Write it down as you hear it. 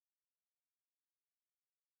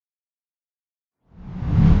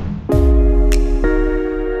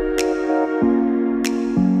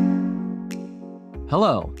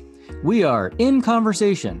Hello, we are In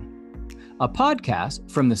Conversation, a podcast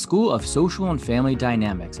from the School of Social and Family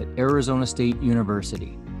Dynamics at Arizona State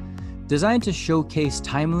University, designed to showcase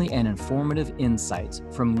timely and informative insights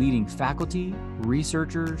from leading faculty,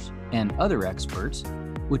 researchers, and other experts,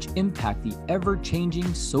 which impact the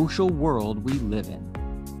ever-changing social world we live in.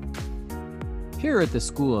 Here at the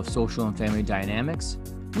School of Social and Family Dynamics,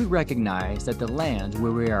 we recognize that the lands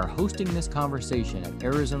where we are hosting this conversation at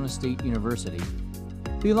Arizona State University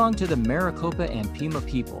belong to the Maricopa and Pima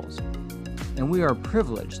peoples, and we are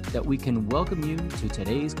privileged that we can welcome you to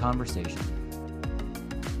today's conversation.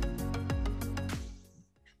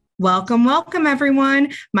 Welcome, welcome,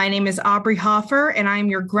 everyone. My name is Aubrey Hoffer, and I'm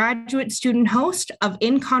your graduate student host of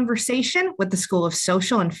In Conversation with the School of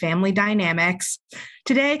Social and Family Dynamics.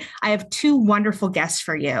 Today, I have two wonderful guests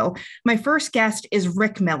for you. My first guest is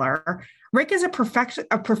Rick Miller. Rick is a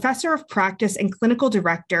professor of practice and clinical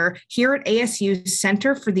director here at ASU's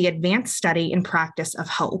Center for the Advanced Study and Practice of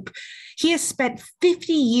Hope. He has spent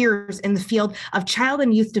 50 years in the field of child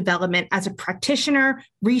and youth development as a practitioner,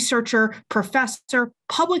 researcher, professor,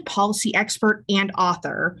 public policy expert, and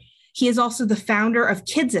author. He is also the founder of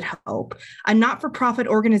Kids at Hope, a not-for-profit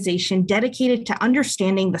organization dedicated to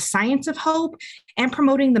understanding the science of hope and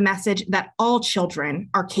promoting the message that all children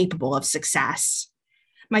are capable of success.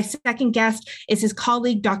 My second guest is his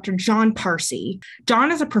colleague, Dr. John Parsi.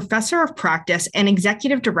 John is a professor of practice and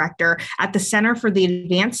executive director at the Center for the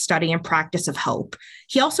Advanced Study and Practice of Hope.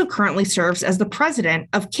 He also currently serves as the president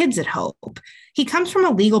of Kids at Hope. He comes from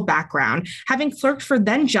a legal background, having clerked for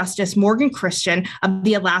then Justice Morgan Christian of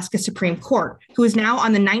the Alaska Supreme Court, who is now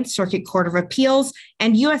on the Ninth Circuit Court of Appeals,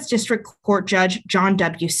 and U.S. District Court Judge John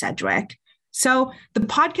W. Sedgwick. So the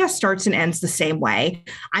podcast starts and ends the same way.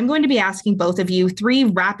 I'm going to be asking both of you three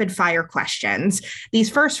rapid fire questions. These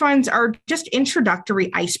first ones are just introductory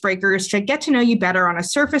icebreakers to get to know you better on a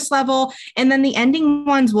surface level. And then the ending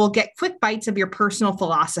ones will get quick bites of your personal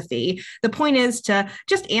philosophy. The point is to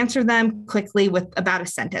just answer them quickly with about a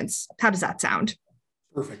sentence. How does that sound?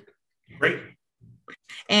 Perfect. Great.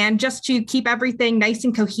 And just to keep everything nice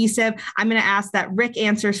and cohesive, I'm going to ask that Rick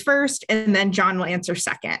answers first and then John will answer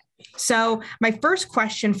second. So my first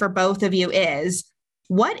question for both of you is,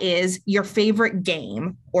 what is your favorite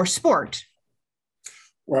game or sport?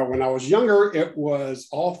 Well, when I was younger, it was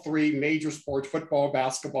all three major sports: football,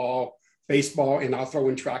 basketball, baseball, and I'll throw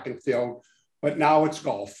in track and field. But now it's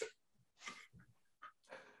golf.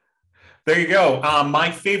 There you go.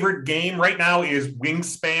 My favorite game right now is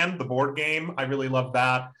Wingspan, the board game. I really love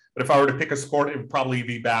that. But if I were to pick a sport, it would probably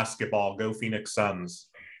be basketball. Go Phoenix Suns.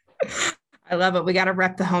 I love it. We got to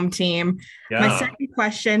rep the home team. Yeah. My second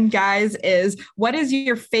question, guys, is what is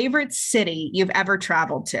your favorite city you've ever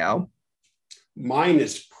traveled to? Mine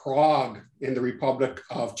is Prague in the Republic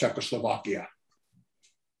of Czechoslovakia.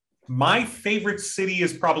 My favorite city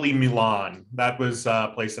is probably Milan. That was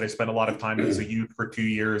a place that I spent a lot of time as a youth for 2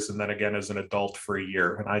 years and then again as an adult for a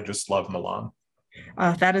year. And I just love Milan.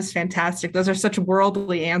 Oh, that is fantastic. Those are such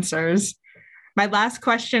worldly answers. My last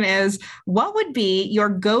question is, what would be your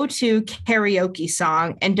go-to karaoke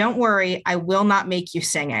song? And don't worry, I will not make you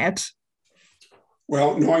sing it.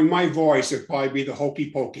 Well, knowing my voice, it'd probably be the Hokey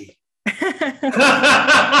Pokey.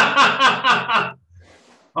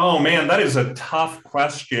 Oh, man, that is a tough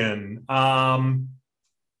question.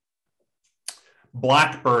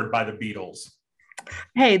 Blackbird by the Beatles.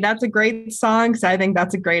 Hey, that's a great song, so I think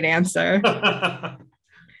that's a great answer.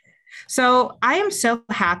 So I am so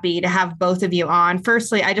happy to have both of you on.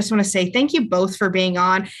 Firstly, I just want to say thank you both for being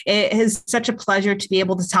on. It is such a pleasure to be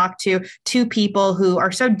able to talk to two people who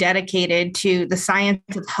are so dedicated to the science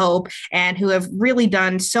of hope and who have really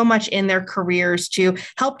done so much in their careers to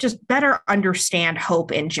help just better understand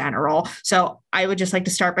hope in general. So I would just like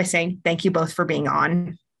to start by saying thank you both for being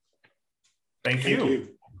on. Thank you.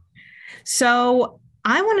 So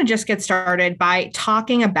I want to just get started by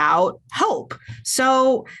talking about hope.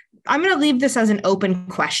 So I'm going to leave this as an open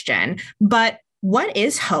question, but what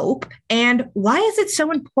is hope and why is it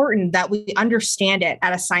so important that we understand it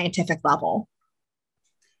at a scientific level?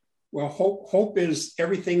 Well, hope is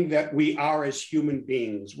everything that we are as human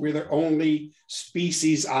beings. We're the only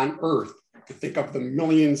species on Earth. To think of the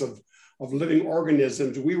millions of living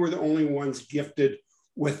organisms, we were the only ones gifted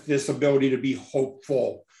with this ability to be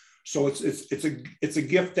hopeful. So it's a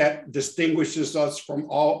gift that distinguishes us from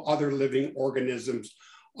all other living organisms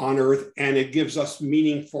on Earth, and it gives us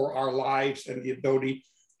meaning for our lives and the ability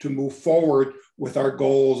to move forward with our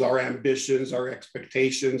goals, our ambitions, our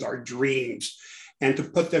expectations, our dreams, and to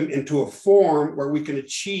put them into a form where we can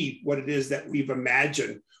achieve what it is that we've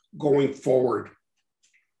imagined going forward.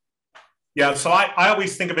 Yeah, so I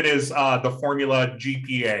always think of it as the formula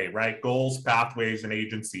GPA, right? Goals, pathways, and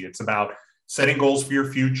agency. It's about setting goals for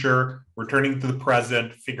your future, returning to the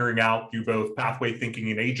present, figuring out through both pathway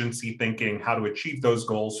thinking and agency thinking how to achieve those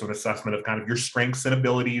goals. So an assessment of kind of your strengths and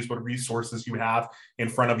abilities, what resources you have in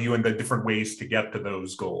front of you, and the different ways to get to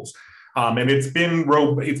those goals. And it's been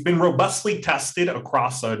robustly tested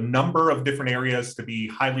across a number of different areas to be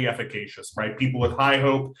highly efficacious, right? People with high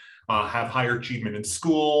hope have higher achievement in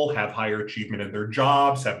school, have higher achievement in their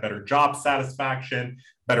jobs, have better job satisfaction,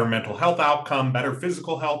 better mental health outcome, better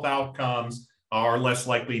physical health outcomes, are less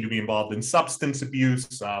likely to be involved in substance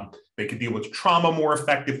abuse. They can deal with trauma more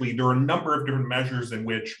effectively. There are a number of different measures in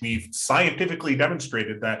which we've scientifically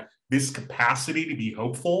demonstrated that this capacity to be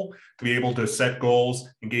hopeful, to be able to set goals,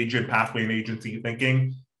 engage in pathway and agency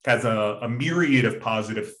thinking, has a myriad of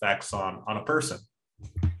positive effects on a person.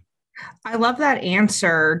 I love that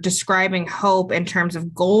answer describing hope in terms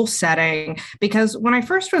of goal setting, because when I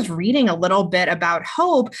first was reading a little bit about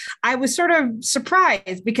hope, I was sort of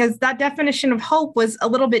surprised because that definition of hope was a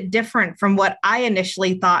little bit different from what I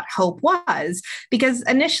initially thought hope was. Because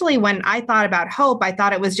initially, when I thought about hope, I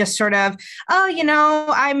thought it was just sort of,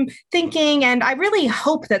 oh, I'm thinking and I really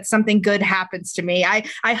hope that something good happens to me.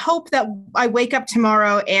 I hope that I wake up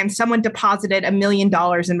tomorrow and someone deposited $1 million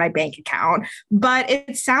in my bank account. But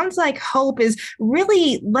it sounds like hope is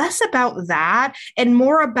really less about that and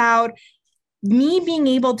more about me being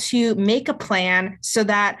able to make a plan so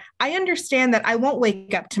that I understand that I won't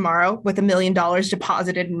wake up tomorrow with $1 million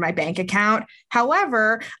deposited in my bank account.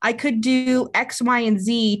 However, I could do X, Y, and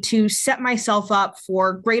Z to set myself up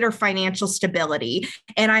for greater financial stability.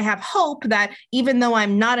 And I have hope that even though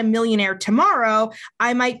I'm not a millionaire tomorrow,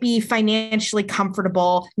 I might be financially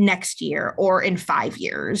comfortable next year or in 5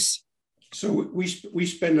 years. So we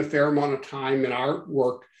spend a fair amount of time in our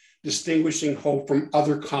work distinguishing hope from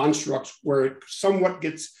other constructs where it somewhat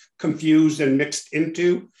gets confused and mixed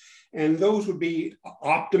into. And those would be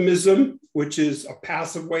optimism, which is a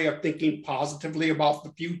passive way of thinking positively about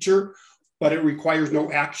the future, but it requires no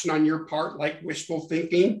action on your part, like wishful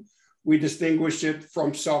thinking. We distinguish it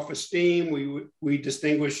from self-esteem. We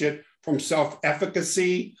distinguish it from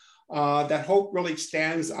self-efficacy. That hope really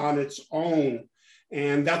stands on its own.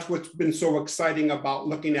 And that's what's been so exciting about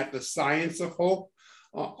looking at the science of hope.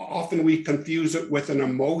 Often we confuse it with an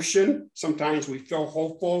emotion. Sometimes we feel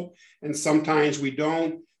hopeful and sometimes we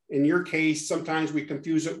don't. In your case, sometimes we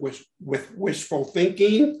confuse it with wishful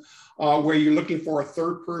thinking, where you're looking for a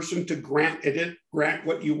third person to grant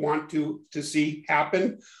what you want to see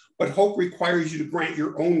happen. But hope requires you to grant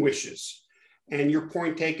your own wishes. And your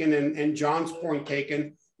point taken and John's point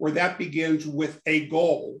taken, where that begins with a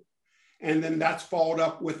goal. And then that's followed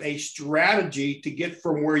up with a strategy to get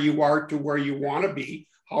from where you are to where you want to be.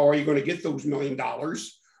 How are you going to get those $1 million,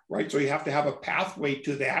 right? So you have to have a pathway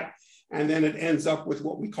to that. And then it ends up with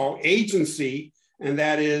what we call agency. And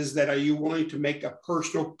that is that, are you willing to make a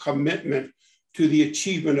personal commitment to the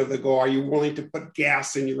achievement of the goal? Are you willing to put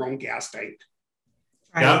gas in your own gas tank?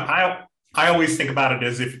 Right. Yeah, I always think about it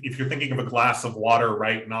as if you're thinking of a glass of water,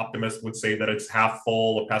 right? An optimist would say that it's half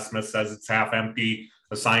full. A pessimist says it's half empty.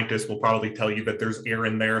 A scientist will probably tell you that there's air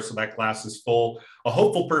in there, so that glass is full. A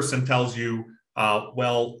hopeful person tells you,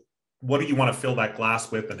 well, what do you want to fill that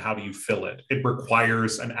glass with and how do you fill it? It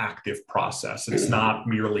requires an active process. It's not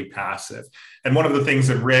merely passive. And one of the things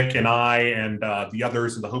that Rick and I and the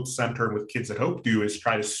others in the Hope Center with Kids at Hope do is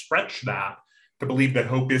try to stretch that to believe that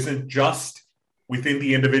hope isn't just within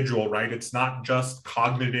the individual, right? It's not just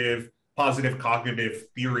positive cognitive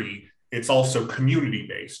theory. It's also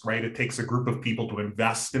community-based, right? It takes a group of people to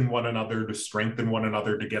invest in one another, to strengthen one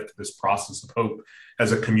another, to get to this process of hope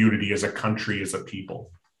as a community, as a country, as a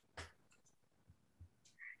people.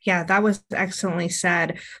 Yeah, that was excellently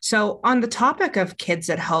said. So on the topic of Kids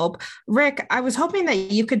at Hope, Rick, I was hoping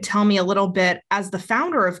that you could tell me a little bit, as the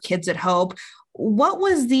founder of Kids at Hope, what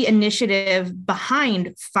was the initiative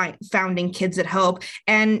behind founding Kids at Hope?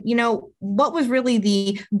 And, what was really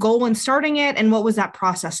the goal in starting it? And what was that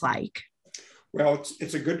process like? Well,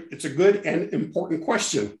 it's a good and important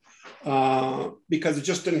question because it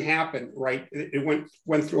just didn't happen, right? It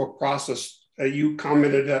went through a process. You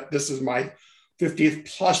commented that this is my 50th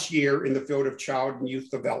plus year in the field of child and youth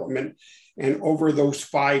development. And over those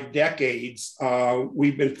 5 decades,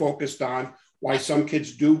 we've been focused on why some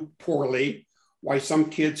kids do poorly, why some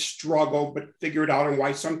kids struggle, but figure it out, and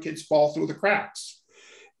why some kids fall through the cracks.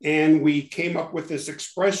 And we came up with this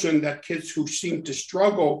expression that kids who seem to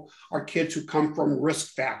struggle are kids who come from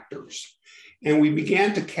risk factors. And we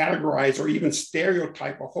began to categorize or even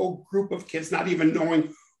stereotype a whole group of kids, not even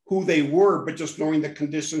knowing who they were, but just knowing the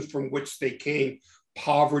conditions from which they came: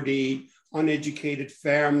 poverty, uneducated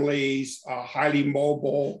families, highly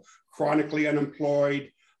mobile, chronically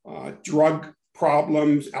unemployed, drug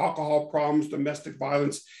problems, alcohol problems, domestic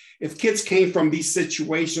violence. If kids came from these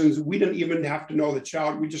situations, we didn't even have to know the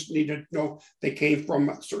child. We just needed to know they came from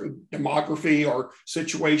a certain demography or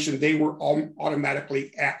situation. They were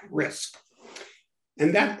automatically at risk.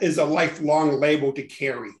 And that is a lifelong label to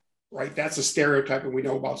carry, right? That's a stereotype, and we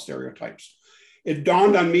know about stereotypes. It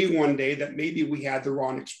dawned on me one day that maybe we had the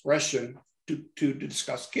wrong expression to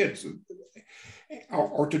discuss kids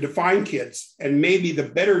or to define kids. And maybe the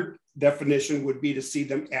better definition would be to see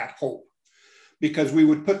them at hope, because we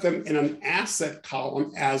would put them in an asset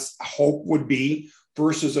column as hope would be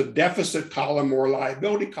versus a deficit column or a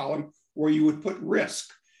liability column where you would put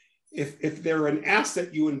risk. If they're an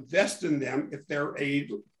asset, you invest in them. If they're a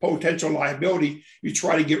potential liability, you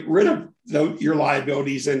try to get rid of your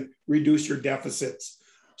liabilities and reduce your deficits.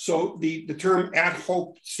 So the term at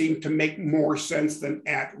hope seemed to make more sense than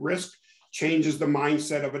at risk, changes the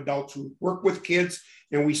mindset of adults who work with kids,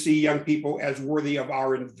 and we see young people as worthy of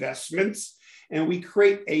our investments. And we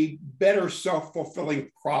create a better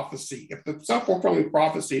self-fulfilling prophecy. If the self-fulfilling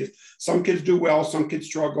prophecy is some kids do well, some kids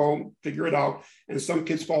struggle, figure it out, and some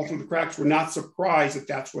kids fall through the cracks, we're not surprised that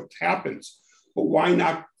that's what happens. But why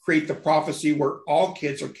not create the prophecy where all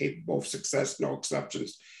kids are capable of success, no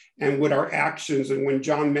exceptions, and with our actions? And when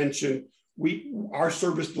John mentioned our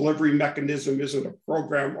service delivery mechanism isn't a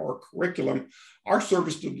program or a curriculum, our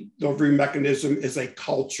service delivery mechanism is a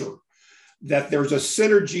culture. That there's a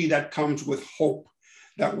synergy that comes with hope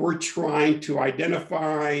that we're trying to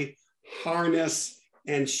identify, harness,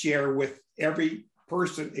 and share with every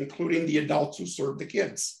person, including the adults who serve the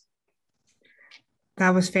kids.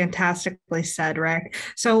 That was fantastically said, Rick.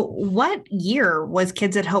 So what year was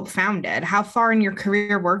Kids at Hope founded? How far in your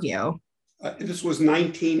career were you? This was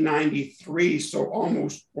 1993, so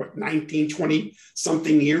almost 20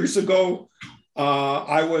 something years ago.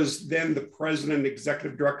 I was then the president and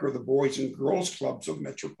executive director of the Boys and Girls Clubs of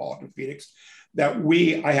Metropolitan Phoenix. That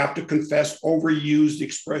I have to confess, overused the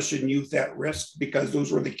expression youth at risk, because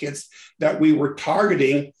those were the kids that we were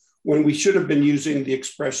targeting when we should have been using the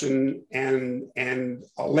expression and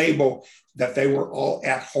a label that they were all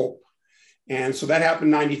at hope. And so that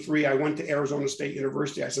happened in 93. I went to Arizona State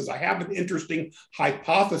University. I says, I have an interesting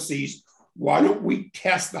hypothesis. Why don't we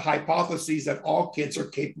test the hypotheses that all kids are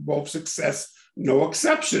capable of success, no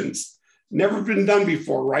exceptions? Never been done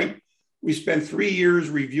before, right? We spent 3 years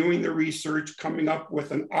reviewing the research, coming up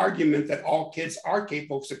with an argument that all kids are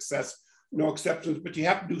capable of success, no exceptions, but you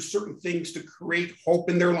have to do certain things to create hope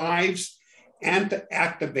in their lives and to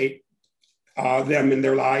activate them in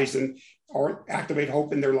their lives or activate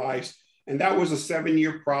hope in their lives. And that was a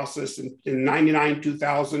 7-year process. In 99,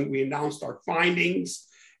 2000, we announced our findings,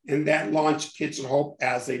 and that launched Kids at Hope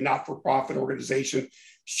as a not-for-profit organization,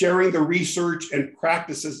 sharing the research and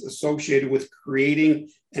practices associated with creating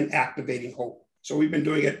and activating hope. So we've been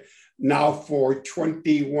doing it now for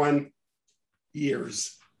 21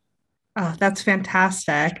 years. Oh, that's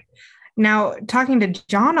fantastic. Now, talking to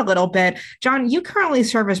John a little bit, John, you currently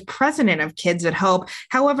serve as president of Kids at Hope.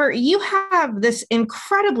 However, you have this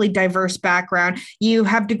incredibly diverse background. You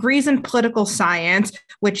have degrees in political science,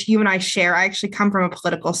 which you and I share. I actually come from a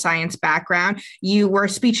political science background. You were a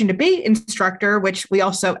speech and debate instructor, which we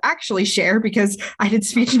also actually share because I did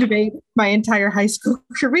speech and debate my entire high school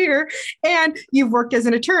career. And you've worked as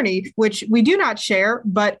an attorney, which we do not share.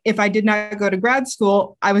 But if I did not go to grad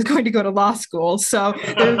school, I was going to go to law school. So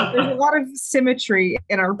there's a lot of symmetry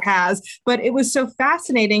in our paths, but it was so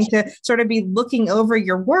fascinating to sort of be looking over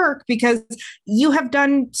your work because you have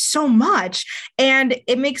done so much. And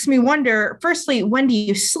it makes me wonder, firstly, when do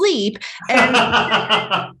you sleep?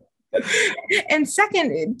 And and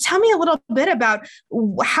second, tell me a little bit about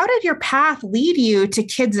how did your path lead you to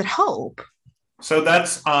Kids at Hope? So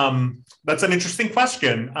that's an interesting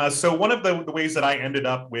question. So one of the ways that I ended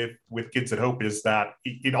up with Kids at Hope is that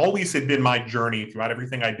it always had been my journey throughout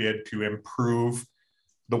everything I did to improve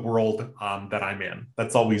the world that I'm in.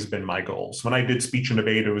 That's always been my goals. When I did speech and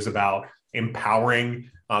debate, it was about empowering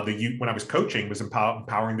the youth. When I was coaching, it was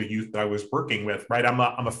empowering the youth that I was working with, right? I'm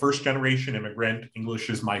a first generation immigrant. English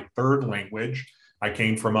is my third language. I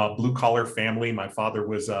came from a blue collar family. My father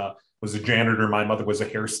was a janitor. My mother was a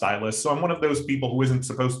hairstylist. So I'm one of those people who isn't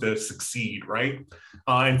supposed to succeed, right?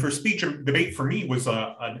 And for speech and debate, for me, was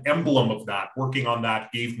an emblem of that. Working on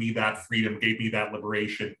that gave me that freedom, gave me that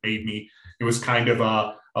liberation, it was kind of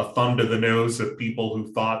a thumb to the nose of people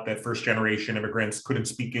who thought that first generation immigrants couldn't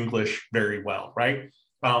speak English very well, right?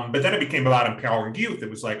 But then it became about empowering youth.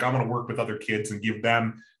 It was like, I'm going to work with other kids and give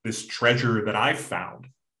them this treasure that I've found.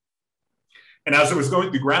 And as I was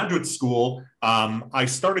going through graduate school, I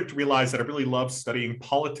started to realize that I really loved studying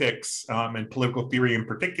politics and political theory in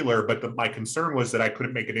particular, but my concern was that I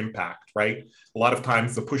couldn't make an impact, right? A lot of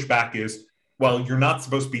times the pushback is, well, you're not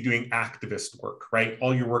supposed to be doing activist work, right?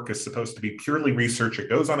 All your work is supposed to be purely research. It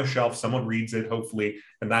goes on a shelf, someone reads it, hopefully,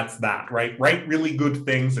 and that's that, right? Write really good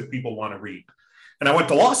things that people want to read. And I went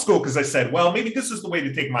to law school because I said, well, maybe this is the way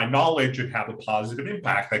to take my knowledge and have a positive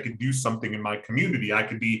impact. I could do something in my community. I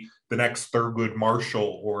could be the next Thurgood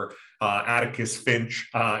Marshall or Atticus Finch,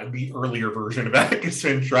 the earlier version of Atticus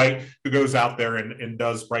Finch, right? Who goes out there and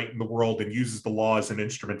does right in the world and uses the law as an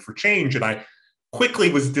instrument for change. And I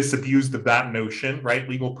quickly was disabused of that notion, right?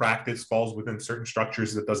 Legal practice falls within certain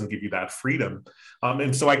structures that doesn't give you that freedom.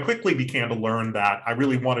 And so I quickly began to learn that I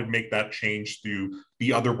really wanted to make that change through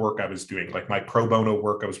the other work I was doing, like my pro bono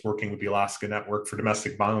work. I was working with the Alaska Network for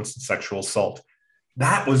Domestic Violence and Sexual Assault.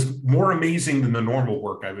 That was more amazing than the normal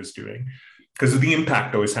work I was doing because of the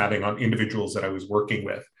impact I was having on individuals that I was working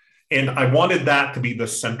with. And I wanted that to be the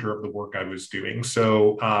center of the work I was doing.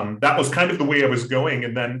 So that was kind of the way I was going.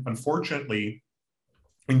 And then unfortunately,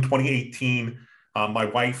 in 2018, my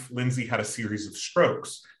wife, Lindsay, had a series of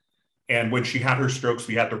strokes. And when she had her strokes,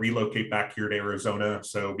 we had to relocate back here to Arizona.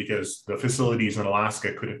 So because the facilities in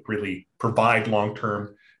Alaska couldn't really provide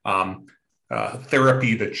long-term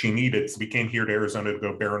therapy that she needed. So we came here to Arizona to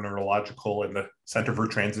go Barrow Neurological and the Center for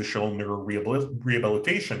Transitional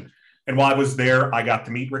Neurorehabilitation. And while I was there, I got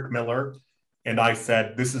to meet Rick Miller. And I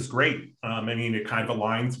said, this is great. I mean, it kind of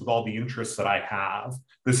aligns with all the interests that I have.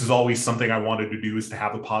 This is always something I wanted to do, is to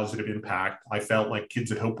have a positive impact. I felt like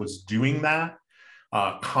Kids at Hope was doing that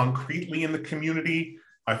concretely in the community.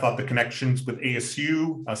 I thought the connections with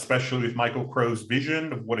ASU, especially with Michael Crow's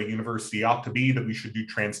vision of what a university ought to be, that we should do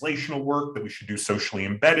translational work, that we should do socially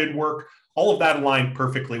embedded work, all of that aligned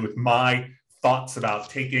perfectly with my thoughts about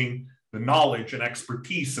taking the knowledge and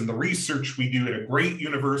expertise and the research we do at a great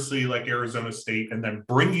university like Arizona State, and then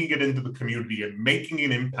bringing it into the community and making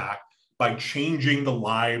an impact by changing the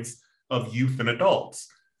lives of youth and adults.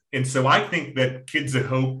 And so I think that Kids at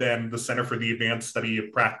Hope and the Center for the Advanced Study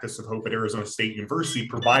of Practice of Hope at Arizona State University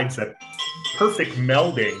provides that perfect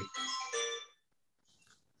melding,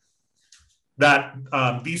 that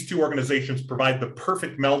these two organizations provide the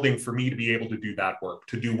perfect melding for me to be able to do that work,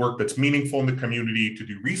 to do work that's meaningful in the community, to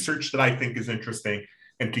do research that I think is interesting,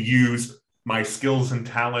 and to use my skills and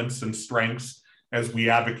talents and strengths as we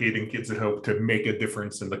advocate in Kids at Hope to make a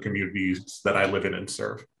difference in the communities that I live in and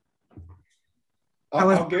serve.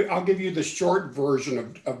 I'll give you the short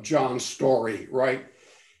version of John's story, right?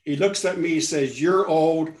 He looks at me, he says, you're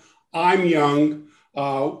old, I'm young.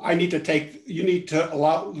 You need to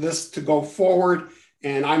allow this to go forward,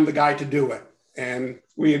 and I'm the guy to do it. And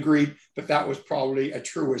we agreed that was probably a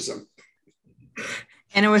truism.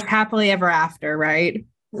 And it was happily ever after, right?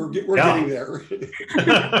 We're getting there.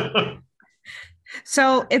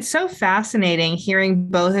 So it's so fascinating hearing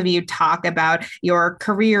both of you talk about your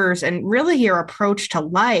careers and really your approach to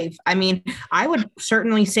life. I mean, I would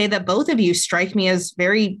certainly say that both of you strike me as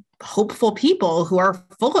very hopeful people who are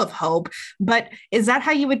full of hope. But is that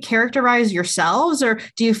how you would characterize yourselves? Or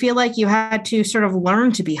do you feel like you had to sort of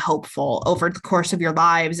learn to be hopeful over the course of your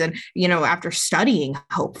lives and, after studying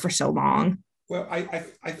hope for so long? Well,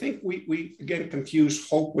 I think we again confuse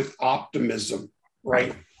hope with optimism,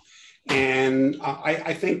 right? And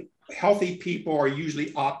I think healthy people are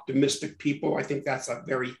usually optimistic people. I think that's a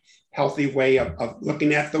very healthy way of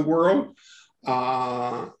looking at the world.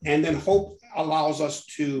 And then hope allows us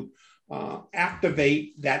to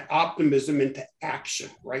activate that optimism into action,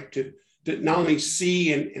 right? To not only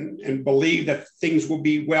see and believe that things will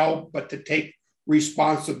be well, but to take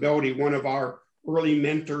responsibility. One of our early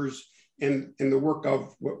mentors in the work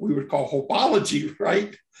of what we would call hopeology,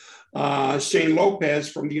 right? Shane Lopez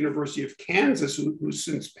from the University of Kansas, who's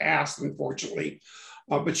since passed, unfortunately.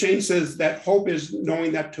 But Shane says that hope is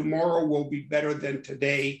knowing that tomorrow will be better than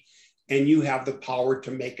today, and you have the power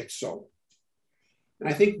to make it so. And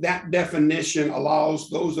I think that definition allows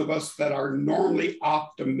those of us that are normally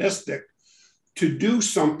optimistic to do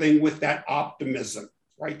something with that optimism,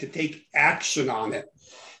 right? To take action on it.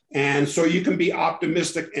 And so you can be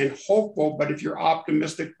optimistic and hopeful, but if you're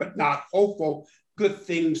optimistic but not hopeful, good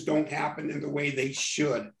things don't happen in the way they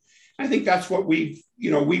should. I think that's what we've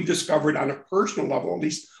discovered on a personal level, at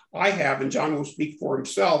least I have, and John will speak for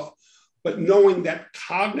himself, but knowing that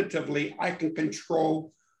cognitively I can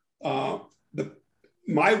control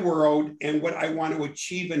my world and what I want to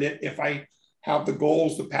achieve in it if I have the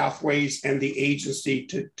goals, the pathways, and the agency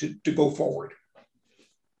to go forward.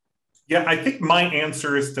 Yeah, I think my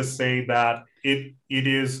answer is to say that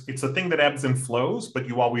It's a thing that ebbs and flows, but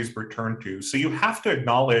you always return to. So you have to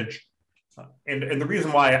acknowledge, and the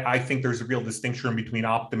reason why I think there's a real distinction between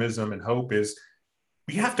optimism and hope is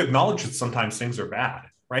we have to acknowledge that sometimes things are bad,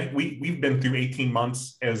 right? We've been through 18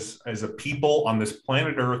 months as a people on this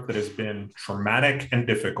planet Earth that has been traumatic and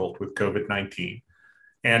difficult with COVID-19.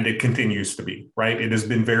 And it continues to be, right? It has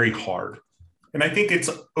been very hard. And I think it's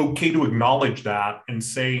okay to acknowledge that and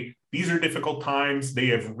say, these are difficult times. They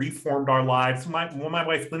have reformed our lives. When my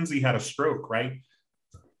wife, Lindsay, had a stroke, right?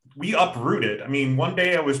 We uprooted. I mean, one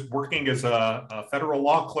day I was working as a federal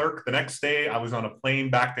law clerk. The next day I was on a plane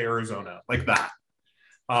back to Arizona, like that.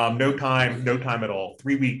 No time at all.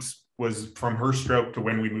 3 weeks was from her stroke to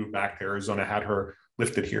when we moved back to Arizona, had her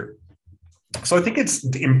lifted here. So I think it's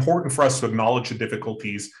important for us to acknowledge the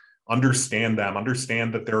difficulties, understand them,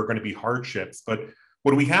 understand that there are going to be hardships. But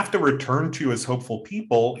what we have to return to as hopeful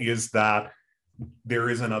people is that there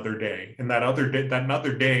is another day. And that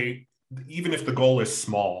another day, even if the goal is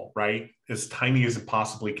small, right, as tiny as it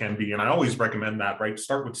possibly can be. And I always recommend that, right?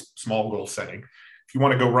 Start with small goal setting. If you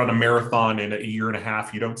want to go run a marathon in a year and a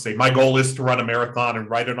half, you don't say, my goal is to run a marathon and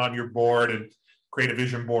write it on your board and create a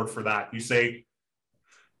vision board for that. You say,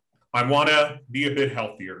 I want to be a bit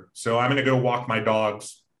healthier. So I'm going to go walk my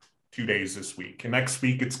dogs 2 days this week. And next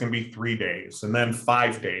week, it's going to be 3 days and then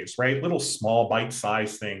 5 days, right? Little small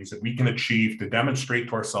bite-sized things that we can achieve to demonstrate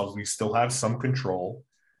to ourselves we still have some control,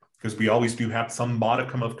 because we always do have some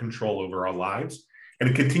modicum of control over our lives, and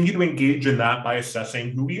to continue to engage in that by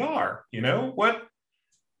assessing who we are. You know, what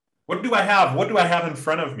do I have? What do I have in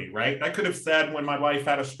front of me, right? I could have said when my wife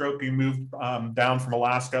had a stroke, we moved down from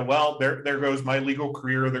Alaska, well, there goes my legal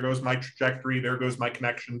career, there goes my trajectory, there goes my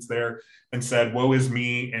connections there, and said, woe is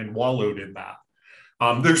me, and wallowed in that.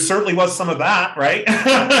 There certainly was some of that, right?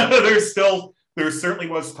 there certainly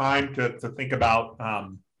was time to think about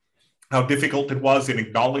how difficult it was and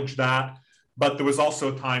acknowledge that. But there was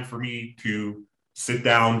also time for me to sit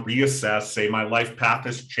down, reassess, say my life path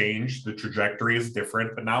has changed, the trajectory is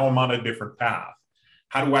different, but now I'm on a different path.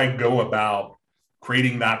 How do I go about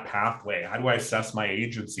creating that pathway? How do I assess my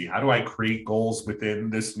agency? How do I create goals within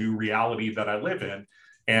this new reality that I live in,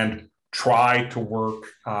 and try to work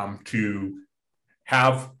to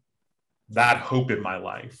have that hope in my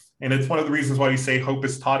life? And it's one of the reasons why we say hope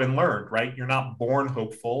is taught and learned, right? You're not born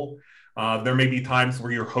hopeful. There may be times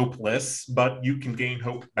where you're hopeless, but you can gain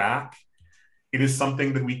hope back. It is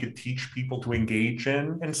something that we could teach people to engage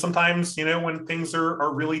in. And sometimes, you know, when things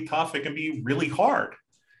are really tough, it can be really hard.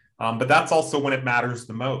 But that's also when it matters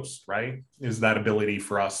the most, right? Is that ability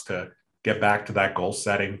for us to get back to that goal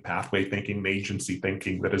setting, pathway thinking, agency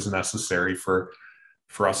thinking that is necessary for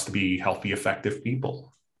us to be healthy, effective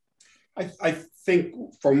people. I think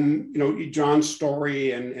from, you know, John's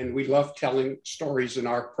story, and we love telling stories in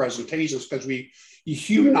our presentations because you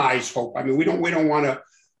humanize hope. I mean, we don't want to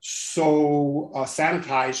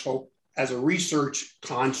sanitize hope as a research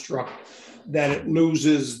construct that it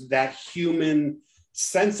loses that human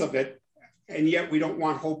sense of it. And yet we don't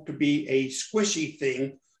want hope to be a squishy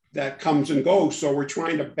thing that comes and goes. So we're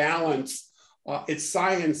trying to balance it's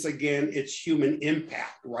science again, it's human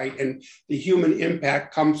impact, right? And the human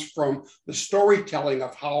impact comes from the storytelling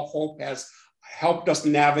of how hope has helped us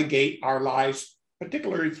navigate our lives,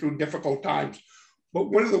 particularly through difficult times.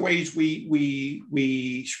 But one of the ways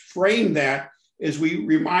we frame that is we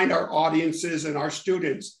remind our audiences and our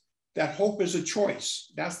students that hope is a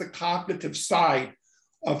choice. That's the cognitive side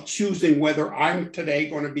of choosing whether I'm today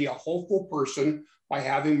going to be a hopeful person by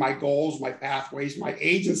having my goals, my pathways, my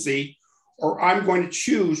agency, or I'm going to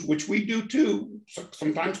choose, which we do too,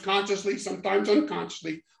 sometimes consciously, sometimes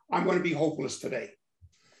unconsciously, I'm going to be hopeless today.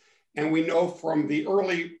 And we know from the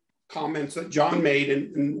early comments that John made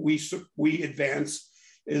and we advance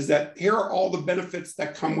is that here are all the benefits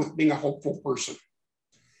that come with being a hopeful person.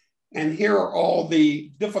 And here are all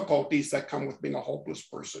the difficulties that come with being a hopeless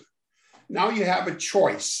person. Now you have a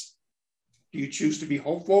choice. Do you choose to be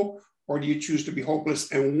hopeful or do you choose to be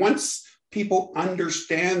hopeless? And once people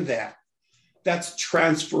understand that, that's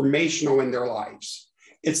transformational in their lives.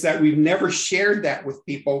 It's that we've never shared that with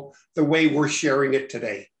people the way we're sharing it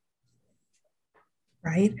today.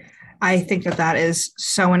 Right. I think that is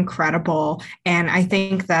so incredible. And I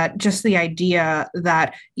think that just the idea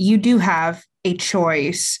that you do have a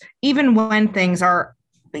choice, even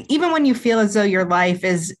when you feel as though your life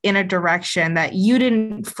is in a direction that you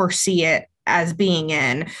didn't foresee it as being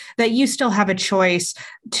in, that you still have a choice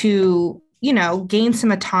to gain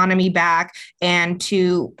some autonomy back and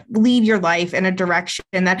to lead your life in a direction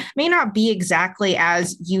that may not be exactly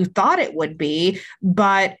as you thought it would be,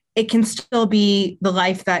 but it can still be the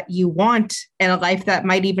life that you want, and a life that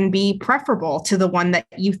might even be preferable to the one that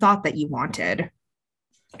you thought that you wanted.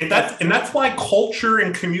 And that's why culture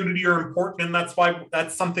and community are important. And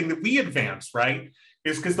that's something that we advance, right?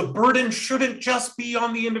 Is because the burden shouldn't just be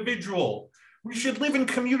on the individual. We should live in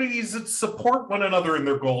communities that support one another in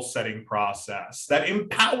their goal setting process, that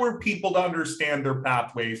empower people to understand their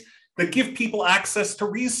pathways, that give people access to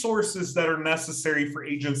resources that are necessary for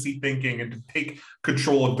agency thinking and to take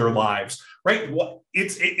control of their lives, right?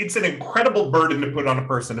 It's an incredible burden to put on a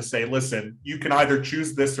person to say, listen, you can either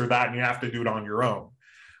choose this or that, and you have to do it on your own,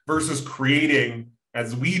 versus creating,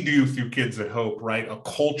 as we do through Kids at Hope, right, a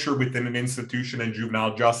culture within an institution in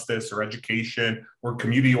juvenile justice or education or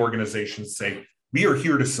community organizations say, we are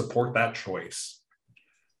here to support that choice.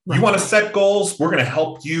 Right. You want to set goals? We're going to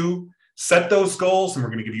help you set those goals, and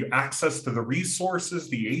we're going to give you access to the resources,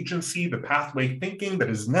 the agency, the pathway thinking that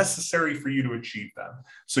is necessary for you to achieve them.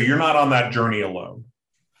 So you're not on that journey alone.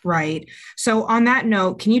 Right. So on that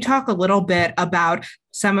note, can you talk a little bit about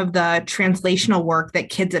some of the translational work that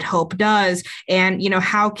Kids at Hope does, and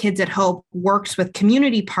how Kids at Hope works with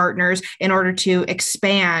community partners in order to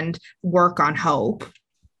expand work on hope?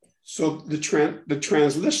 So the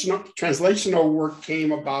translational work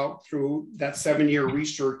came about through that 7-year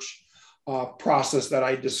research process that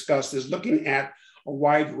I discussed, is looking at a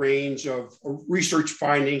wide range of research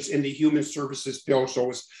findings in the human services field.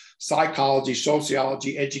 So it's psychology,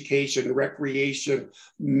 sociology, education, recreation,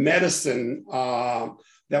 medicine,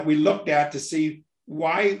 that we looked at to see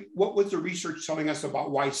what was the research telling us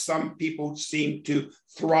about why some people seem to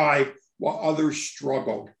thrive while others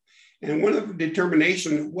struggled. And one of the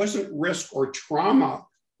determination wasn't risk or trauma,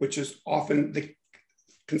 which is often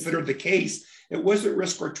considered the case. It wasn't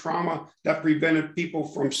risk or trauma that prevented people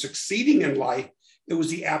from succeeding in life. It was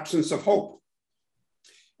the absence of hope.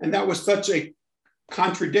 And that was such a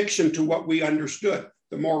contradiction to what we understood.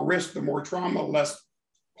 The more risk, the more trauma, less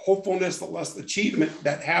hopefulness, the less achievement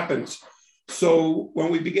that happens. So when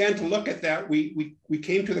we began to look at that, we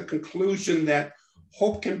came to the conclusion that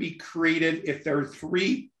hope can be created if there are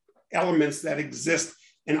 3 elements that exist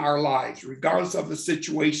in our lives, regardless of the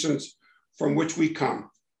situations from which we come.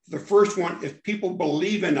 The first one, if people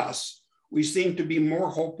believe in us, we seem to be more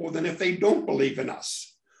hopeful than if they don't believe in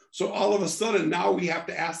us. So all of a sudden, now we have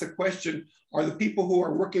to ask the question, are the people who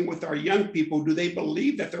are working with our young people, do they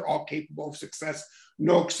believe that they're all capable of success?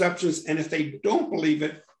 No exceptions. And if they don't believe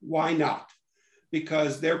it, why not?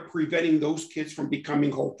 Because they're preventing those kids from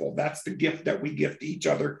becoming hopeful. That's the gift that we give to each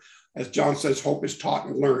other. As John says, hope is taught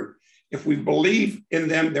and learned. If we believe in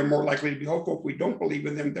them, they're more likely to be hopeful. If we don't believe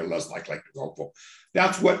in them, they're less likely to be hopeful.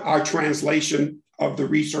 That's what our translation of the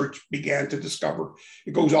research began to discover.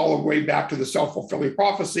 It goes all the way back to the self-fulfilling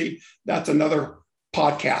prophecy. That's another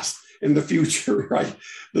podcast in the future, right?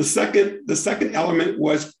 The second element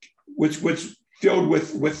was, which was filled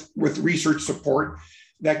with research support,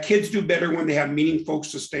 that kids do better when they have meaningful,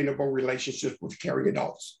 sustainable relationships with caring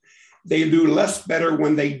adults. They do less better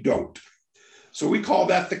when they don't. So we call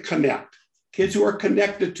that the connect. Kids who are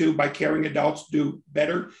connected to by caring adults do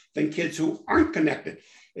better than kids who aren't connected.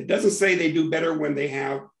 It doesn't say they do better when they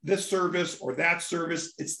have this service or that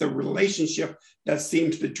service. It's the relationship that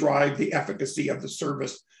seems to drive the efficacy of the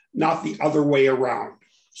service, not the other way around.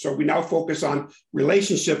 So we now focus on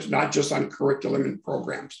relationships, not just on curriculum and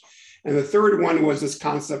programs. And the third one was this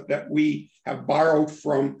concept that we have borrowed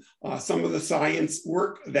from some of the science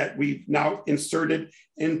work that we've now inserted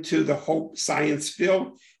into the Hope science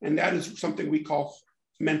field. And that is something we call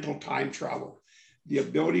mental time travel. The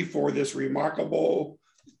ability for this remarkable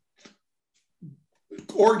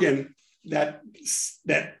organ that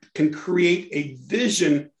can create a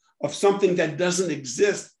vision of something that doesn't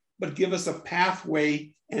exist, but give us a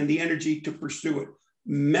pathway and the energy to pursue it.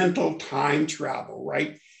 Mental time travel,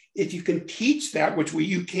 right? If you can teach that, which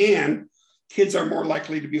you can, kids are more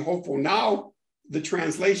likely to be hopeful. Now, the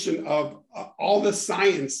translation of all the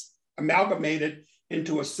science amalgamated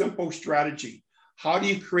into a simple strategy. How do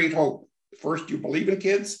you create hope? First, you believe in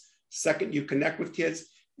kids. Second, you connect with kids.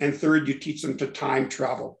 And third, you teach them to time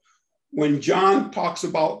travel. When John talks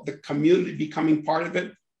about the community becoming part of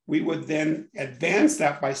it, we would then advance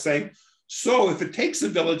that by saying, so if it takes a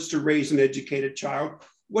village to raise an educated child,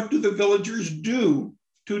 what do the villagers do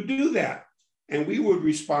to do that? And we would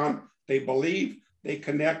respond, they believe, they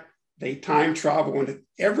connect, they time travel. And if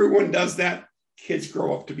everyone does that, kids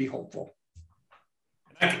grow up to be hopeful.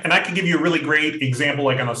 And I can give you a really great example,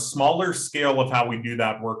 like on a smaller scale of how we do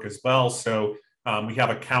that work as well. So We have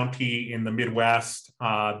a county in the Midwest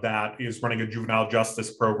that is running a juvenile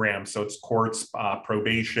justice program. So it's courts,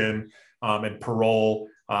 probation, and parole,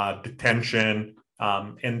 detention.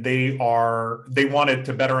 And they wanted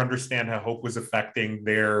to better understand how HOPE was affecting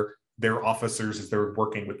their officers as they're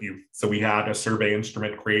working with youth. So we had a survey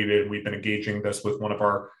instrument created. We've been engaging this with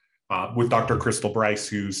with Dr. Crystal Bryce,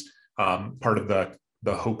 who's part of the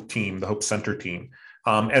HOPE team, the HOPE Center team.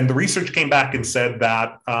 And the research came back and said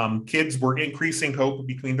that kids were increasing HOPE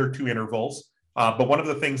between their 2 intervals. But one of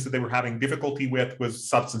the things that they were having difficulty with was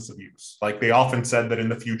substance abuse. Like they often said that in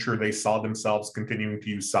the future, they saw themselves continuing to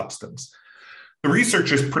use substance. The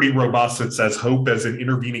research is pretty robust. It says HOPE as an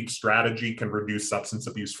intervening strategy can reduce substance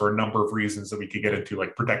abuse for a number of reasons that we could get into,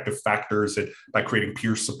 like protective factors and by creating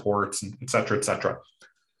peer supports, and et cetera, et cetera.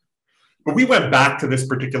 But we went back to this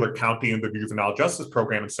particular county in the juvenile justice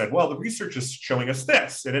program and said, well, the research is showing us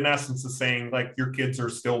this. And in essence is saying, like, your kids are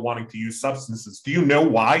still wanting to use substances. Do you know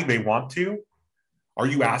why they want to? Are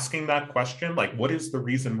you asking that question? Like, what is the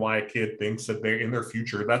reason why a kid thinks that they're in their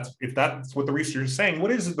future? If that's what the research is saying,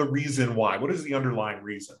 what is the reason why? What is the underlying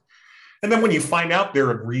reason? And then when you find out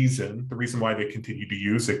their reason, the reason why they continue to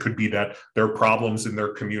use, it could be that there are problems in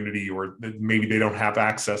their community, or maybe they don't have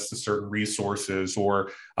access to certain resources,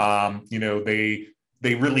 or they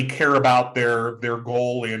really care about their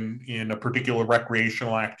goal in a particular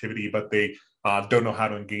recreational activity, but they don't know how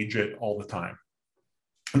to engage it all the time.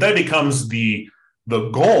 And that becomes the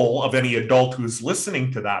goal of any adult who's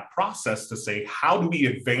listening to that process to say, how do we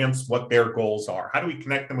advance what their goals are? How do we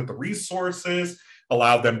connect them with the resources,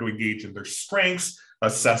 allow them to engage in their strengths,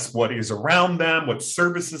 assess what is around them, what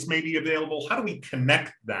services may be available? How do we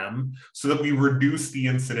connect them so that we reduce the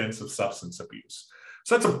incidence of substance abuse?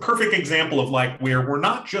 So that's a perfect example of like where we're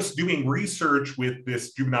not just doing research with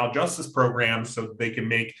this juvenile justice program so that they can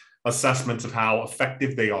make assessments of how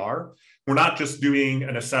effective they are. We're not just doing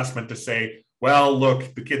an assessment to say, well,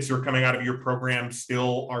 look, the kids who are coming out of your program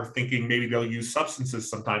still are thinking maybe they'll use substances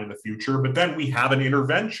sometime in the future, but then we have an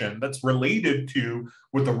intervention that's related to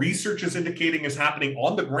what the research is indicating is happening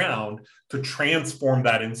on the ground to transform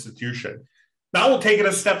that institution. Now we'll take it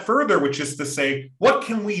a step further, which is to say, what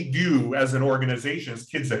can we do as an organization, as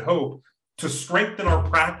Kids at Hope, to strengthen our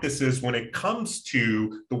practices when it comes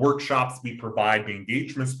to the workshops we provide, the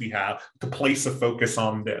engagements we have, to place a focus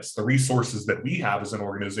on this, the resources that we have as an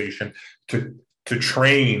organization to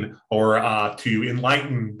train or to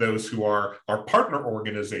enlighten those who are our partner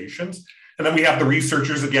organizations. And then we have the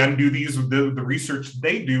researchers, again, do the research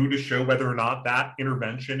they do to show whether or not that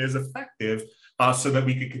intervention is effective, so that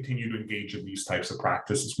we can continue to engage in these types of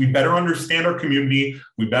practices. We better understand our community.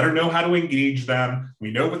 We better know how to engage them.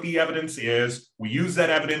 We know what the evidence is. We use that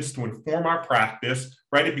evidence to inform our practice,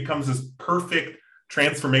 right? It becomes this perfect,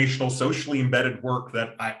 transformational, socially embedded work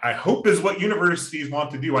that I hope is what universities want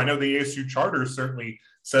to do. I know the ASU Charter certainly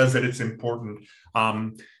says that it's important.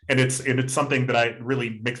 And it's something that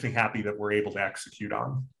really makes me happy that we're able to execute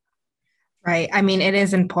on. Right. I mean, it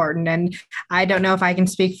is important. And I don't know if I can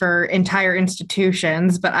speak for entire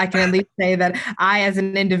institutions, but I can at least say that I, as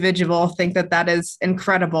an individual, think that that is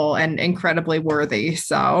incredible and incredibly worthy.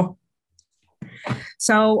 So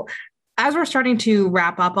as we're starting to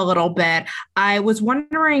wrap up a little bit, I was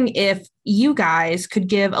wondering if you guys could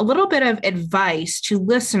give a little bit of advice to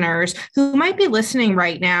listeners who might be listening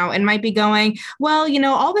right now and might be going, well,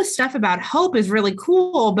 all this stuff about hope is really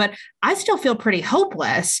cool, but I still feel pretty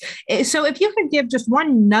hopeless. So if you could give just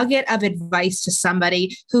one nugget of advice to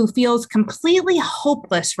somebody who feels completely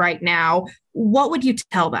hopeless right now, what would you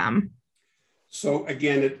tell them? So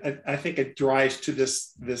again, I think it drives to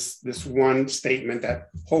this one statement that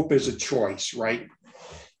hope is a choice, right?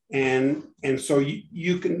 And so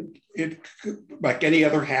you can, like any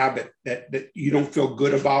other habit that you don't feel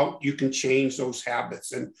good about, you can change those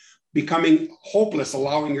habits. And becoming hopeless,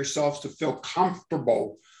 allowing yourselves to feel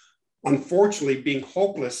comfortable, unfortunately, being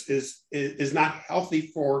hopeless is not healthy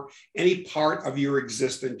for any part of your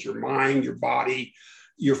existence, your mind, your body,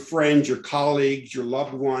 your friends, your colleagues, your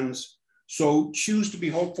loved ones. So choose to be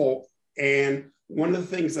hopeful. And one of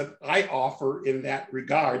the things that I offer in that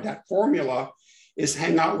regard, that formula, is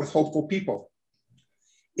hang out with hopeful people.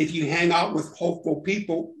 If you hang out with hopeful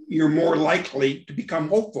people, you're more likely to become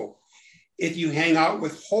hopeful. If you hang out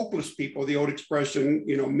with hopeless people, the old expression,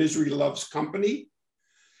 misery loves company,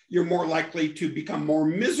 you're more likely to become more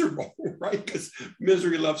miserable, right? Because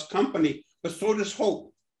misery loves company, but so does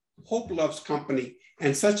hope. Hope loves company.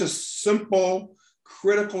 And such a simple,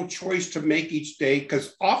 critical choice to make each day,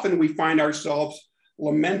 because often we find ourselves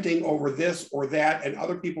lamenting over this or that and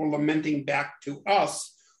other people lamenting back to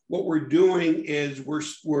us. What we're doing is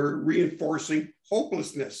we're reinforcing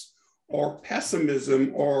hopelessness, or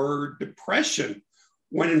pessimism or depression,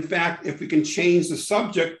 when in fact, if we can change the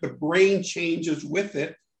subject, the brain changes with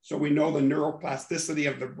it. So we know the neuroplasticity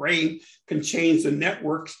of the brain can change the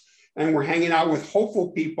networks, and we're hanging out with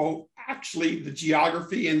hopeful people. Actually, the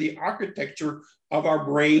geography and the architecture of our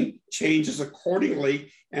brain changes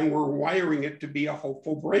accordingly, and we're wiring it to be a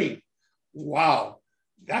hopeful brain. Wow,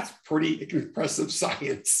 that's pretty impressive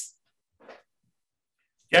science.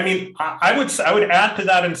 Yeah, I mean, I would add to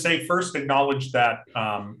that and say, first, acknowledge that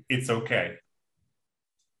it's okay.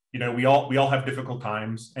 You know, we all have difficult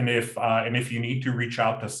times, and if you need to reach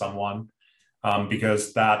out to someone,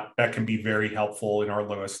 because that can be very helpful in our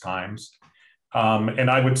lowest times. And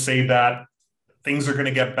I would say that things are going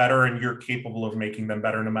to get better, and you're capable of making them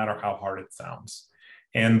better, no matter how hard it sounds.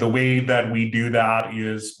 And the way that we do that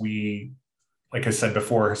is we, like I said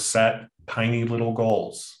before, set tiny little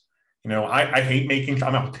goals. You know, I hate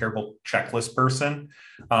I'm a terrible checklist person,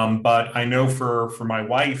 but I know for my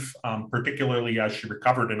wife, particularly as she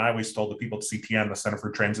recovered, and I always told the people at CTN, the Center for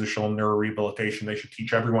Transitional Neurorehabilitation, they should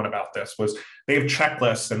teach everyone about this, was they have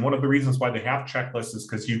checklists. And one of the reasons why they have checklists is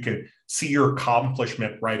because you can see your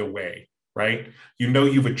accomplishment right away, right? You know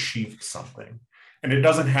you've achieved something. And it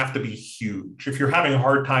doesn't have to be huge. If you're having a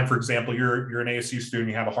hard time, for example, you're an ASU student,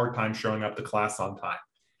 you have a hard time showing up to class on time.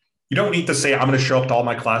 You don't need to say, I'm going to show up to all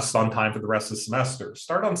my classes on time for the rest of the semester.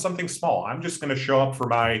 Start on something small. I'm just going to show up for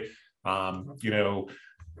my,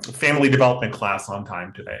 family development class on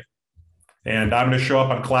time today. And I'm going to show up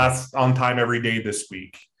on class on time every day this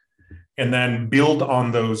week. And then build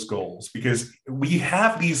on those goals, because we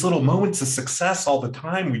have these little moments of success all the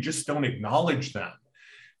time. We just don't acknowledge them.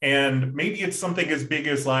 And maybe it's something as big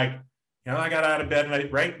as like, you know, I got out of bed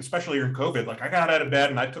and right? Especially during COVID, like I got out of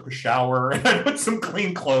bed and I took a shower and I put some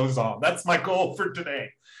clean clothes on. That's my goal for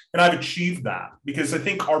today. And I've achieved that, because I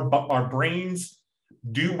think our brains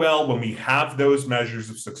do well when we have those measures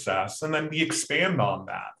of success, and then we expand on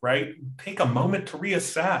that, right? Take a moment to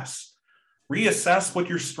reassess what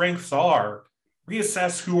your strengths are,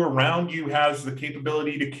 reassess who around you has the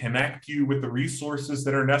capability to connect you with the resources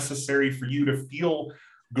that are necessary for you to feel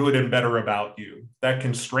good and better about you, that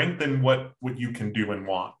can strengthen what you can do and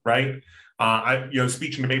want, right?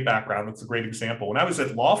 Speech and debate background, that's a great example. When I was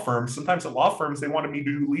at law firms, sometimes at law firms, they wanted me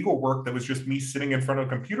to do legal work that was just me sitting in front of a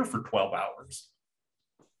computer for 12 hours.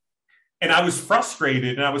 And I was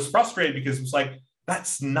frustrated, because it was like,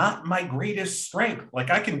 that's not my greatest strength.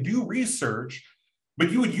 Like, I can do research, but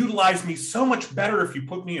you would utilize me so much better if you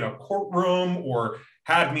put me in a courtroom or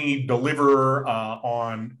had me deliver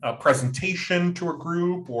on a presentation to a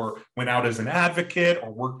group, or went out as an advocate,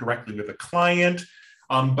 or worked directly with a client.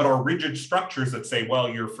 But our rigid structures that say, well,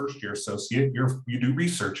 you're a first-year associate, you do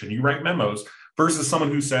research and you write memos, versus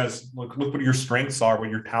someone who says, look what your strengths are, what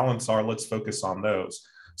your talents are, let's focus on those.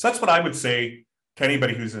 So that's what I would say to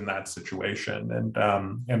anybody who's in that situation. And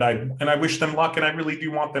I wish them luck, and I really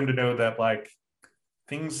do want them to know that, like,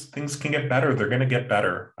 things can get better. They're going to get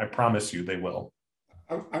better. I promise you they will.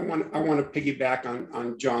 I want to piggyback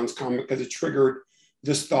on John's comment, because it triggered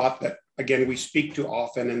this thought that, again, we speak too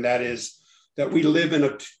often, and that is that we live in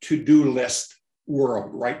a to-do list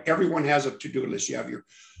world, right? Everyone has a to-do list. You have your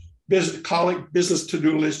business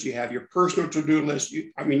to-do list, you have your personal to-do list.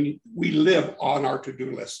 We live on our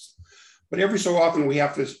to-do lists. But every so often we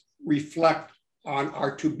have to reflect on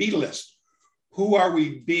our to-be list. Who are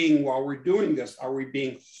we being while we're doing this? Are we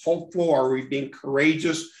being hopeful? Are we being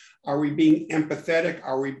courageous? Are we being empathetic?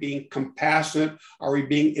 Are we being compassionate? Are we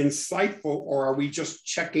being insightful? Or are we just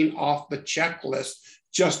checking off the checklist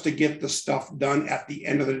just to get the stuff done at the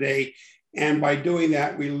end of the day? And by doing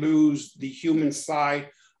that, we lose the human side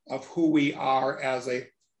of who we are as a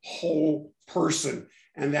whole person.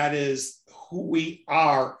 And that is who we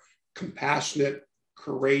are: compassionate,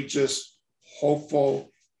 courageous,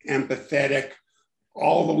 hopeful, empathetic,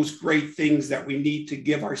 all those great things that we need to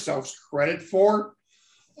give ourselves credit for.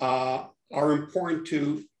 Are important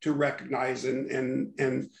to recognize,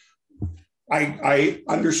 and I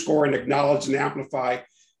underscore and acknowledge and amplify.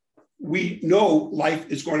 We know life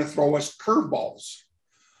is going to throw us curveballs.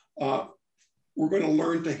 We're going to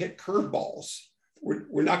learn to hit curveballs.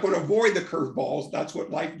 We're not going to avoid the curveballs. That's what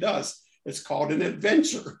life does. It's called an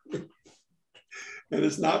adventure. And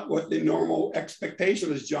it's not what the normal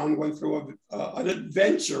expectation is. John went through an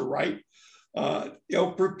adventure, right?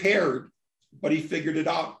 Prepared. But he figured it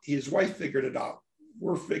out. His wife figured it out.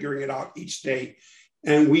 We're figuring it out each day.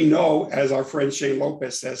 And we know, as our friend Shane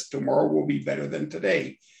Lopez says, tomorrow will be better than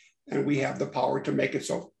today. And we have the power to make it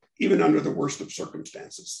so, even under the worst of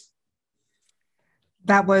circumstances.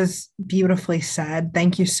 That was beautifully said.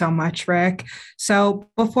 Thank you so much, Rick. So,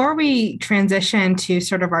 before we transition to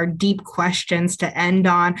sort of our deep questions to end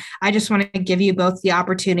on, I just want to give you both the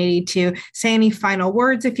opportunity to say any final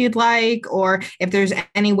words if you'd like, or if there's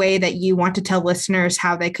any way that you want to tell listeners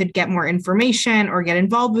how they could get more information or get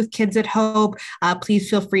involved with Kids at Hope, please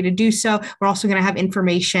feel free to do so. We're also going to have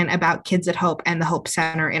information about Kids at Hope and the Hope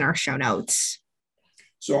Center in our show notes.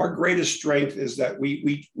 So our greatest strength is that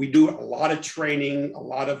we do a lot of training, a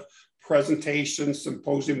lot of presentations,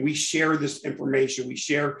 symposium. We share this information. We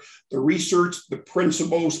share the research, the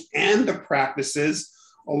principles, and the practices,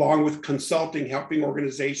 along with consulting, helping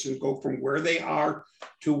organizations go from where they are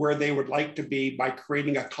to where they would like to be by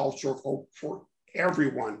creating a culture of hope for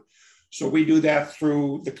everyone. So we do that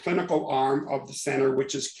through the clinical arm of the center,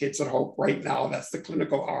 which is Kids at Hope right now. That's the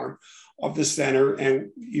clinical arm of the center. And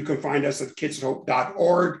you can find us at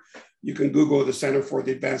kidsathope.org. You can Google the Center for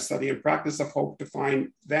the Advanced Study and Practice of Hope to find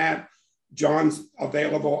that. John's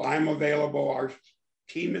available, I'm available, our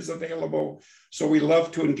team is available. So we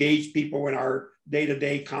love to engage people in our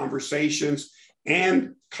day-to-day conversations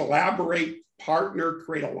and collaborate, partner,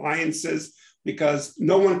 create alliances, because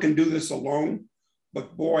no one can do this alone.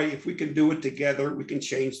 But boy, if we can do it together, we can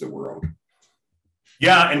change the world.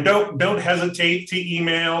 Yeah, and don't hesitate to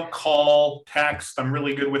email, call, text. I'm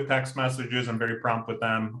really good with text messages. I'm very prompt with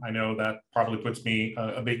them. I know that probably puts me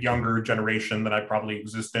a bit younger generation than I probably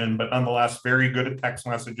exist in, but nonetheless, very good at text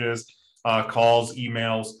messages, calls,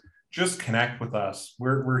 emails. Just connect with us.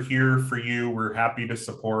 We're here for you. We're happy to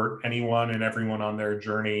support anyone and everyone on their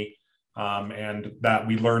journey, and that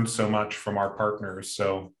we learn so much from our partners.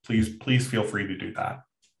 So please feel free to do that.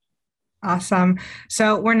 Awesome.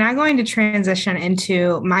 So we're now going to transition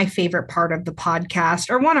into my favorite part of the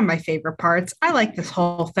podcast, or one of my favorite parts. I like this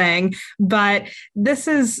whole thing, but this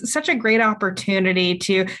is such a great opportunity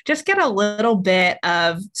to just get a little bit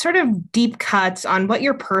of sort of deep cuts on what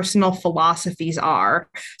your personal philosophies are.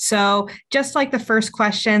 So just like the first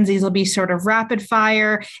questions, these will be sort of rapid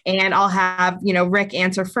fire, and I'll have, Rick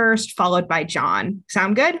answer first, followed by John.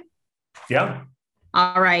 Sound good? Yeah.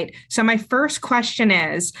 All right. So my first question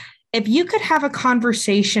is, if you could have a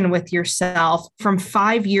conversation with yourself from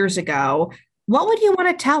 5 years ago, what would you want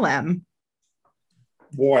to tell him?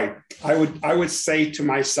 Boy, I would say to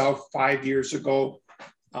myself 5 years ago,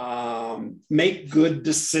 make good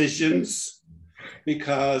decisions,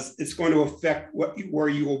 because it's going to affect where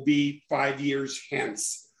you will be 5 years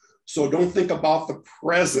hence. So don't think about the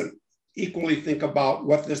present. Equally think about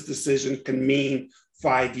what this decision can mean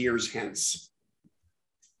 5 years hence.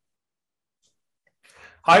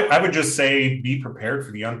 I would just say be prepared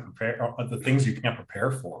for the unprepared, the things you can't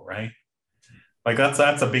prepare for, right? Like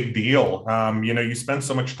that's a big deal. You spend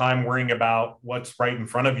so much time worrying about what's right in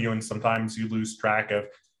front of you, and sometimes you lose track of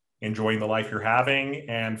enjoying the life you're having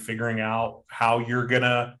and figuring out how you're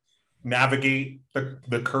gonna navigate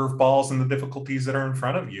the curveballs and the difficulties that are in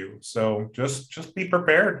front of you. So just be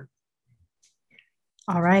prepared.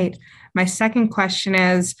 All right. My second question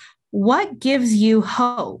is, what gives you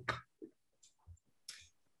hope?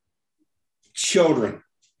 Children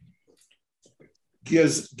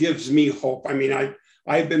gives me hope. I mean,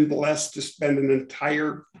 I've been blessed to spend an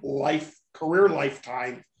entire career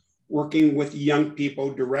lifetime working with young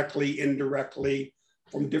people directly, indirectly,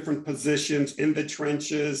 from different positions in the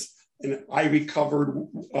trenches, and Ivy covered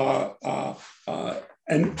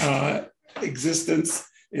existence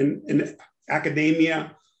in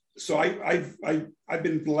academia. So I've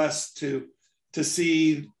been blessed to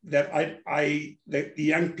see that that the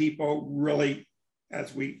young people really,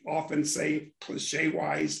 as we often say,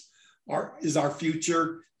 cliche-wise, is our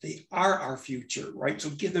future. They are our future, right? So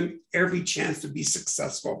give them every chance to be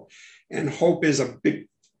successful, and hope is a big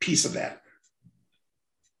piece of that.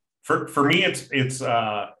 For me,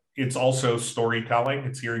 it's also storytelling.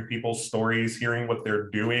 It's hearing people's stories, hearing what they're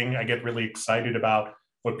doing. I get really excited about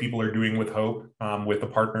what people are doing with Hope, with the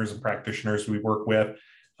partners and practitioners we work with.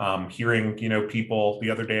 Hearing, people. The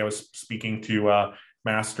other day I was speaking to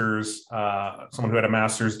someone who had a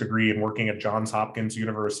master's degree and working at Johns Hopkins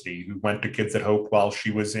University, who went to Kids at Hope while she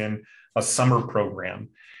was in a summer program,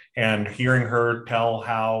 and hearing her tell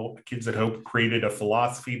how Kids at Hope created a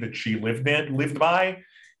philosophy that she lived by,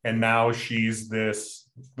 and now she's this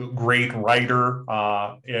great writer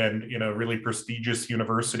in a really prestigious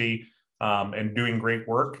university, and doing great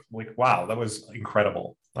work. Like, wow, that was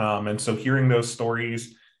incredible. And so hearing those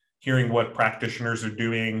stories, hearing what practitioners are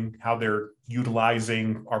doing, how they're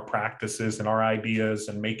utilizing our practices and our ideas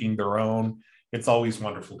and making their own, it's always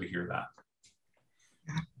wonderful to hear that.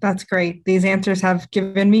 That's great. These answers have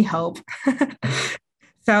given me hope.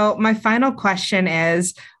 So my final question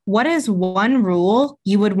is, what is one rule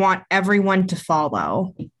you would want everyone to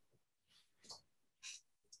follow?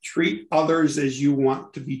 Treat others as you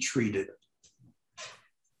want to be treated.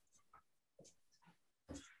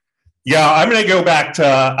 Yeah, I'm going to go back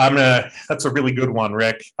to, that's a really good one,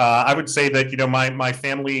 Rick. I would say that, my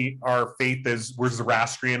family, our faith we're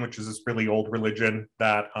Zoroastrian, which is this really old religion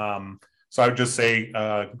that, so I would just say,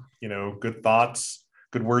 good thoughts,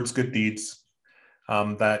 good words, good deeds.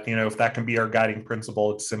 That, if that can be our guiding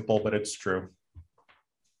principle, it's simple, but it's true.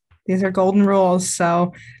 These are golden rules.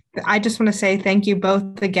 So I just want to say thank you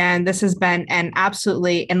both again. This has been an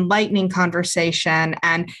absolutely enlightening conversation,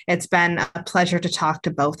 and it's been a pleasure to talk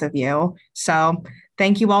to both of you. So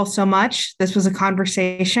thank you all so much. This was a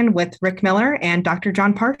conversation with Rick Miller and Dr.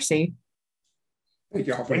 John Parsi. Thank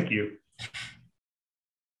you. Thank you.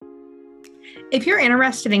 If you're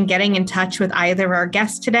interested in getting in touch with either of our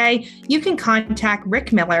guests today, you can contact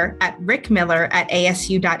Rick Miller at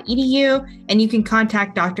rickmiller@asu.edu, and you can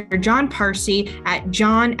contact Dr. John Parsi at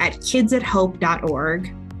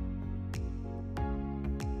john@kidsathope.org.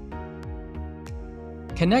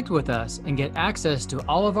 Connect with us and get access to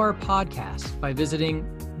all of our podcasts by visiting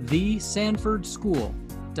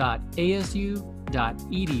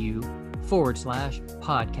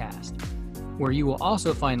thesanfordschool.asu.edu/podcast, where you will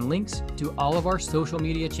also find links to all of our social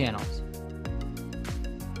media channels.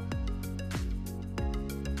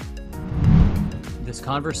 This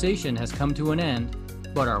conversation has come to an end,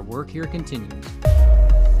 but our work here continues.